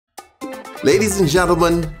Ladies and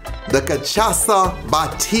gentlemen, the Cachaca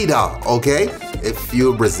Batida, okay? If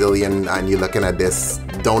you're Brazilian and you're looking at this,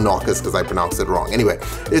 don't knock us because I pronounced it wrong. Anyway,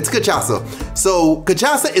 it's cachaça. So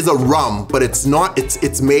cachaça is a rum, but it's not,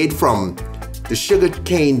 it's made from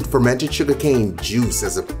the fermented sugarcane juice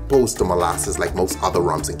as opposed to molasses like most other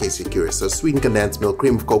rums, in case you're curious. So sweetened condensed milk,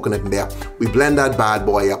 cream of coconut in there. We blend that bad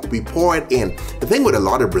boy up, we pour it in. The thing with a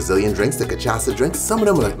lot of Brazilian drinks, the cachaça drinks, some of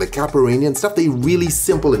them are like the caipirinha and stuff, they're really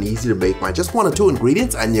simple and easy to make, man. Just 1 or 2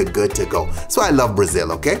 ingredients and you're good to go. So I love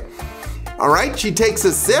Brazil, okay? All right, she takes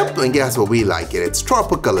a sip and guess what, we like it. It's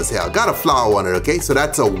tropical as hell. Got a flower on it, okay? So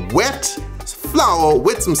that's a wet flower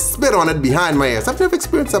with some spit on it behind my ears. I've never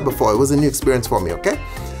experienced that before. It was a new experience for me, okay?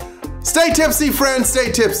 Stay tipsy, friends,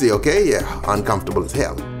 stay tipsy, okay? Yeah, uncomfortable as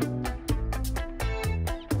hell.